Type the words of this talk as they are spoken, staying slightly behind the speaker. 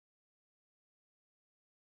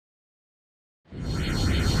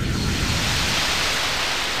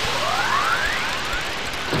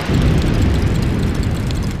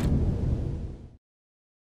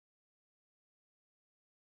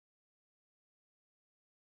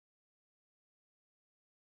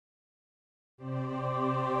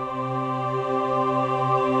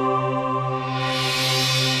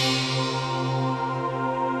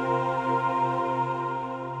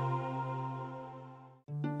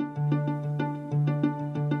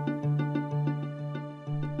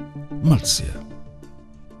Matsya,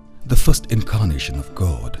 the first incarnation of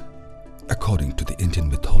God, according to the Indian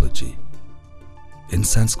mythology, in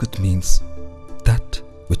Sanskrit means that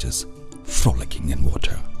which is frolicking in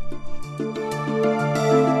water.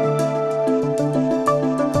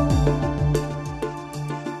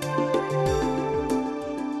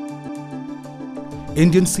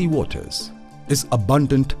 Indian sea waters is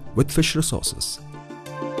abundant with fish resources.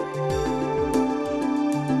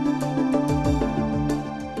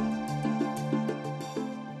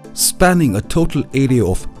 Spanning a total area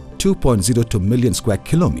of 2.02 million square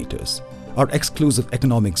kilometers, our exclusive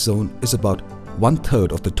economic zone is about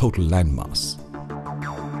 1/3 of the total landmass,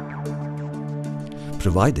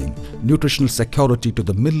 providing nutritional security to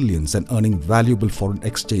the millions and earning valuable foreign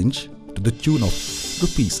exchange to the tune of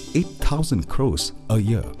rupees 8,000 crores a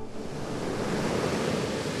year.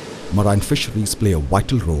 Marine fisheries play a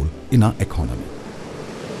vital role in our economy.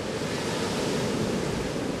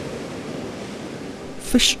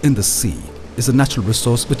 Fish in the sea is a natural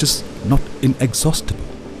resource which is not inexhaustible.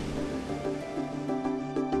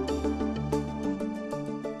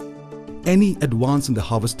 Any advance in the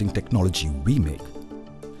harvesting technology we make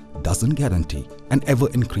doesn't guarantee an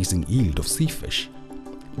ever-increasing yield of sea fish,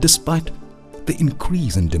 despite the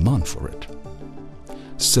increase in demand for it.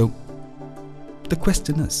 So, the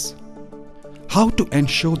question is, how to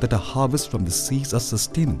ensure that our harvests from the seas are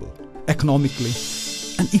sustainable, economically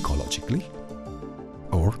and ecologically?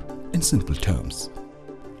 Or, in simple terms,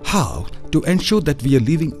 how to ensure that we are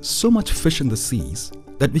leaving so much fish in the seas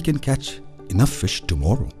that we can catch enough fish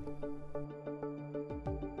tomorrow?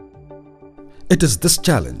 It is this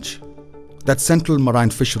challenge that Central Marine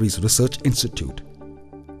Fisheries Research Institute,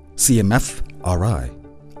 CMFRI,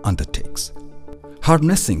 undertakes,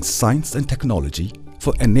 harnessing science and technology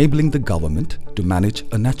for enabling the government to manage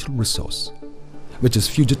a natural resource, which is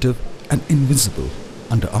fugitive and invisible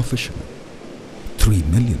under our fishermen. 3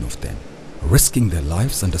 million of them, risking their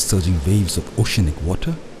lives under surging waves of oceanic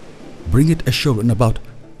water, bring it ashore in about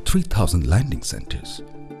 3,000 landing centers.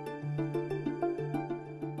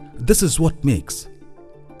 This is what makes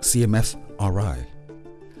CMFRI,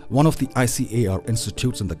 one of the ICAR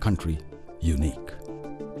institutes in the country, unique.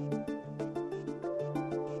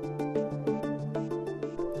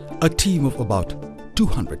 A team of about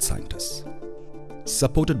 200 scientists,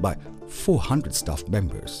 supported by 400 staff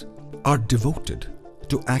members, are devoted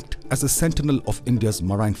to act as a sentinel of India's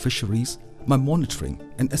marine fisheries by monitoring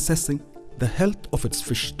and assessing the health of its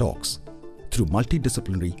fish stocks through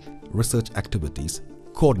multidisciplinary research activities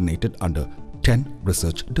coordinated under 10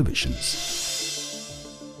 research divisions.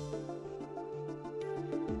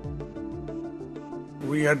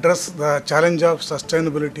 We address the challenge of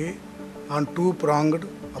sustainability on two-pronged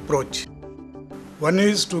approach. One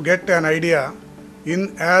is to get an idea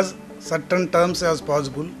in as certain terms as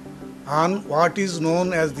possible on what is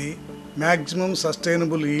known as the maximum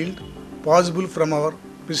sustainable yield possible from our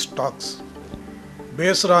fish stocks.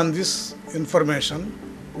 Based on this information,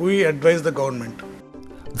 we advise the government.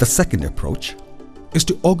 The second approach is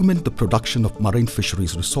to augment the production of marine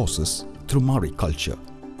fisheries resources through mariculture,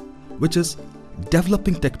 which is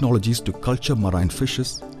developing technologies to culture marine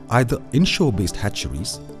fishes either in shore-based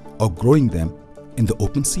hatcheries or growing them in the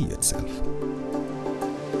open sea itself.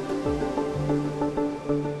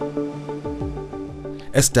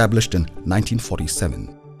 Established in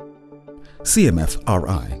 1947,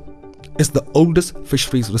 CMFRI is the oldest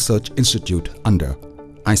fisheries research institute under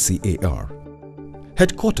ICAR.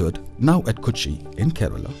 Headquartered now at Kochi in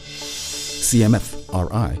Kerala,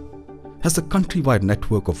 CMFRI has a countrywide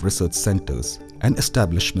network of research centers and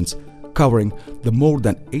establishments covering the more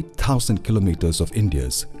than 8,000 kilometers of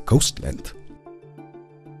India's coast length.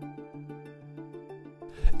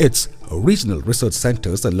 Its regional research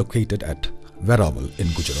centers are located at Veraval in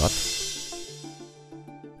Gujarat,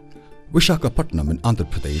 Visakhapatnam in Andhra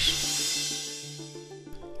Pradesh,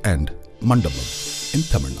 and Mandapam in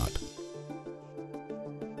Tamil Nadu.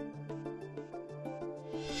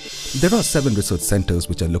 There are 7 research centers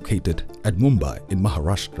which are located at Mumbai in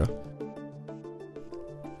Maharashtra,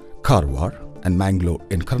 Karwar and Mangalore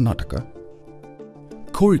in Karnataka,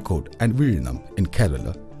 Kozhikode and Virinam in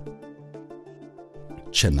Kerala,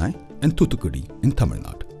 Chennai and Thoothukudi in Tamil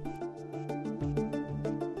Nadu.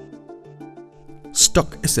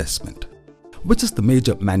 Stock assessment, which is the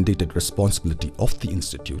major mandated responsibility of the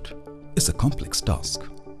institute, is a complex task.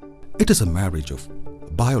 It is a marriage of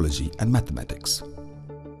biology and mathematics.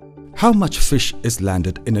 How much fish is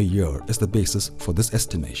landed in a year is the basis for this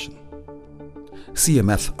estimation.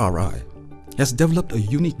 CMFRI has developed a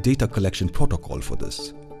unique data collection protocol for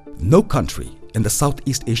this. No country in the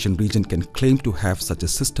Southeast Asian region can claim to have such a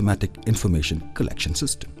systematic information collection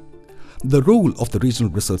system. The role of the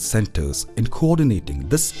regional research centers in coordinating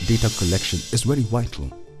this data collection is very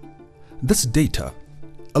vital. This data,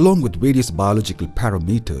 along with various biological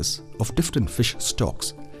parameters of different fish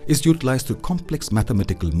stocks, is utilized through complex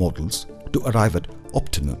mathematical models to arrive at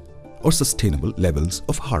optimum or sustainable levels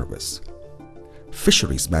of harvest.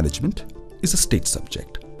 Fisheries management is a state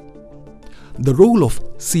subject. The role of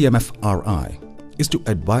CMFRI is to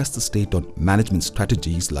advise the state on management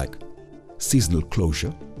strategies like seasonal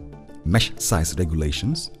closure, mesh size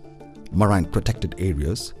regulations, marine protected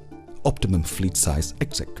areas, optimum fleet size,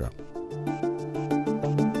 etc.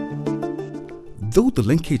 Though the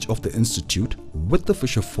linkage of the institute with the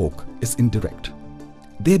fisher folk is indirect,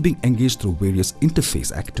 they are being engaged through various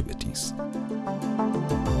interface activities.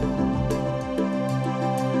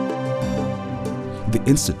 The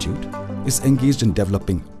institute is engaged in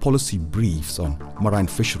developing policy briefs on marine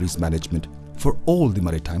fisheries management for all the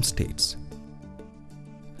maritime states.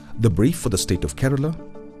 The brief for the state of Kerala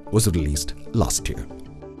was released last year.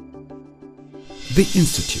 The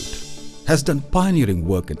institute has done pioneering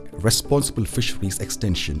work in responsible fisheries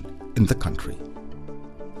extension in the country.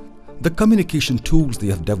 The communication tools they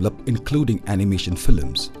have developed, including animation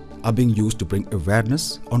films, are being used to bring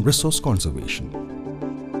awareness on resource conservation.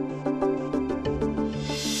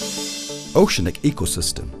 Oceanic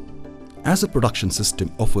ecosystem as a production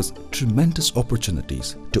system offers tremendous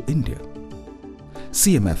opportunities to India.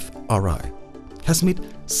 CMFRI has made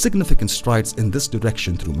significant strides in this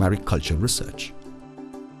direction through mariculture research.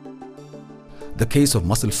 The case of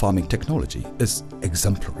mussel farming technology is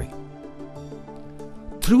exemplary.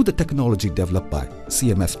 Through the technology developed by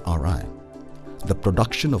CMFRI, the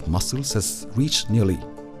production of mussels has reached nearly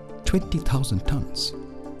 20,000 tons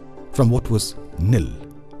from what was nil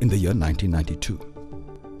in the year 1992.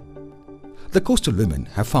 The coastal women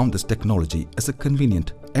have found this technology as a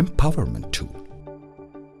convenient empowerment tool.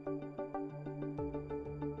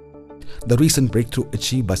 The recent breakthrough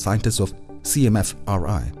achieved by scientists of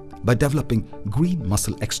CMFRI by developing green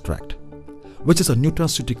mussel extract, which is a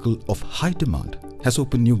nutraceutical of high demand, has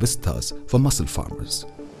opened new vistas for mussel farmers.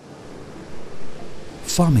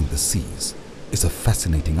 Farming the seas is a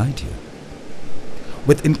fascinating idea.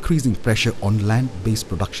 With increasing pressure on land-based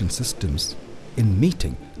production systems in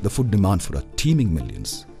meeting the food demand for our teeming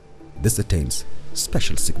millions, this attains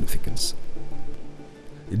special significance.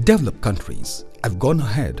 Developed countries have gone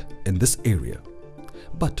ahead in this area,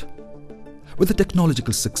 but with the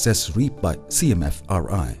technological success reaped by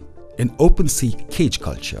CMFRI in open sea cage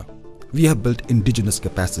culture, we have built indigenous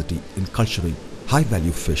capacity in culturing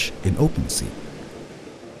high-value fish in open sea.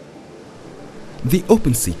 The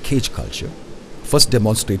open sea cage culture, first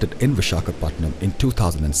demonstrated in Visakhapatnam in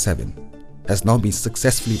 2007, has now been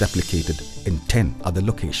successfully replicated in 10 other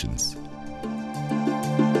locations.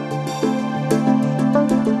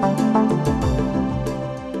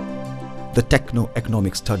 The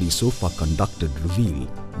techno-economic studies so far conducted reveal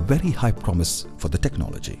very high promise for the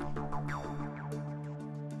technology.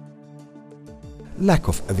 Lack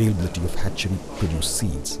of availability of hatchery-produced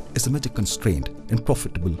seeds is a major constraint in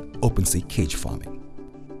profitable open-sea cage farming.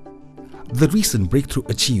 The recent breakthrough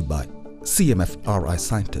achieved by CMFRI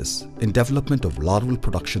scientists in development of larval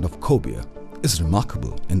production of cobia is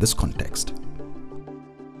remarkable in this context.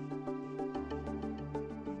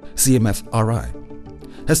 CMFRI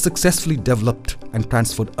has successfully developed and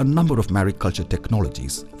transferred a number of mariculture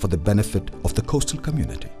technologies for the benefit of the coastal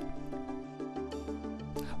community.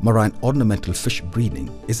 Marine ornamental fish breeding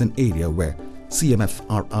is an area where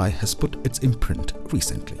CMFRI has put its imprint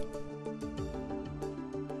recently.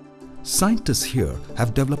 Scientists here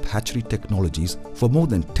have developed hatchery technologies for more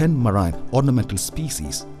than 10 marine ornamental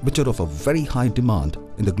species, which are of a very high demand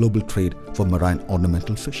in the global trade for marine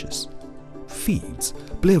ornamental fishes. Feeds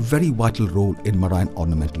play a very vital role in marine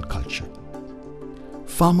ornamental culture.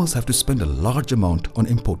 Farmers have to spend a large amount on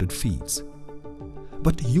imported feeds.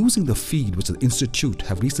 But using the feed which the Institute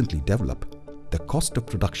have recently developed, the cost of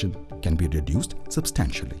production can be reduced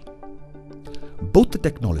substantially. Both the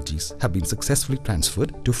technologies have been successfully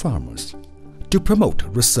transferred to farmers. To promote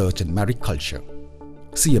research in mariculture,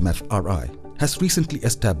 CMFRI has recently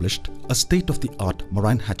established a state-of-the-art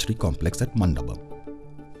marine hatchery complex at Mandapam.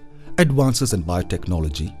 Advances in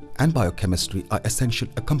biotechnology and biochemistry are essential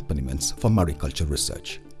accompaniments for mariculture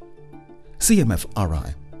research.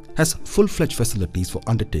 CMFRI has full-fledged facilities for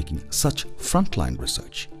undertaking such frontline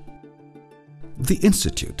research. The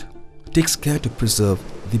Institute takes care to preserve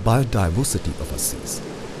the biodiversity of our seas.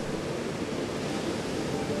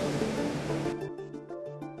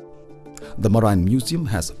 The Marine Museum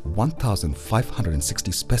has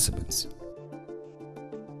 1,560 specimens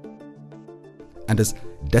and is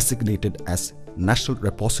designated as National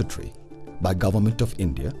Repository by Government of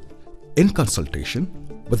India in consultation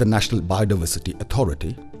with the National Biodiversity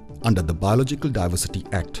Authority under the Biological Diversity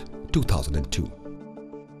Act 2002.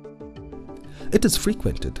 It is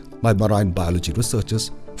frequented by marine biology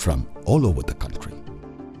researchers from all over the country.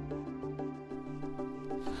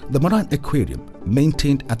 The marine aquarium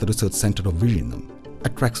maintained at the Research Centre of Vizianam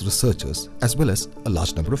attracts researchers as well as a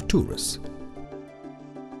large number of tourists.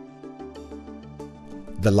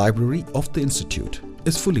 The library of the institute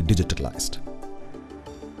is fully digitalized.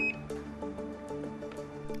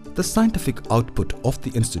 The scientific output of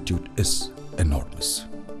the institute is enormous.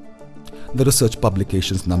 The research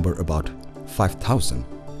publications number about 5,000,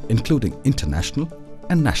 including international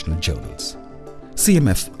and national journals.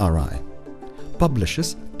 CMFRI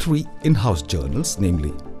publishes 3 in-house journals,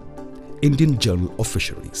 namely Indian Journal of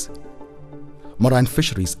Fisheries, Marine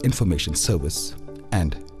Fisheries Information Service,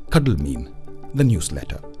 and Cuddlemeen, the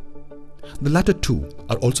newsletter. The latter 2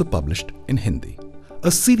 are also published in Hindi.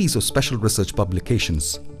 A series of special research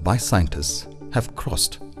publications by scientists have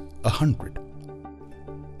crossed 100.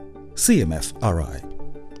 CMFRI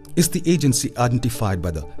is the agency identified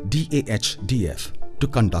by the DAHDF to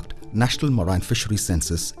conduct National Marine Fisheries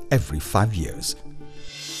Census every 5 years.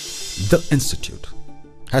 The institute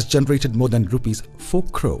has generated more than rupees 4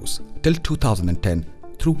 crores till 2010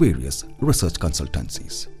 through various research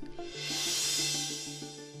consultancies.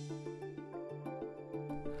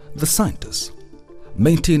 The scientists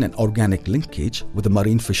maintain an organic linkage with the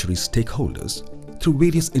marine fisheries stakeholders through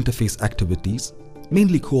various interface activities,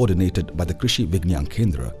 mainly coordinated by the Krishi Vigyan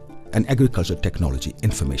Kendra and Agriculture Technology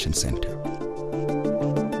Information Center.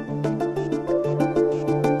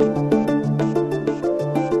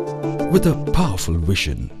 With a powerful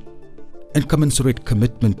vision and commensurate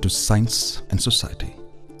commitment to science and society,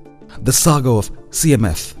 the saga of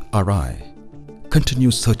CMFRI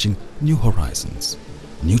continues searching new horizons,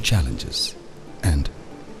 new challenges, and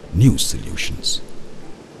new solutions.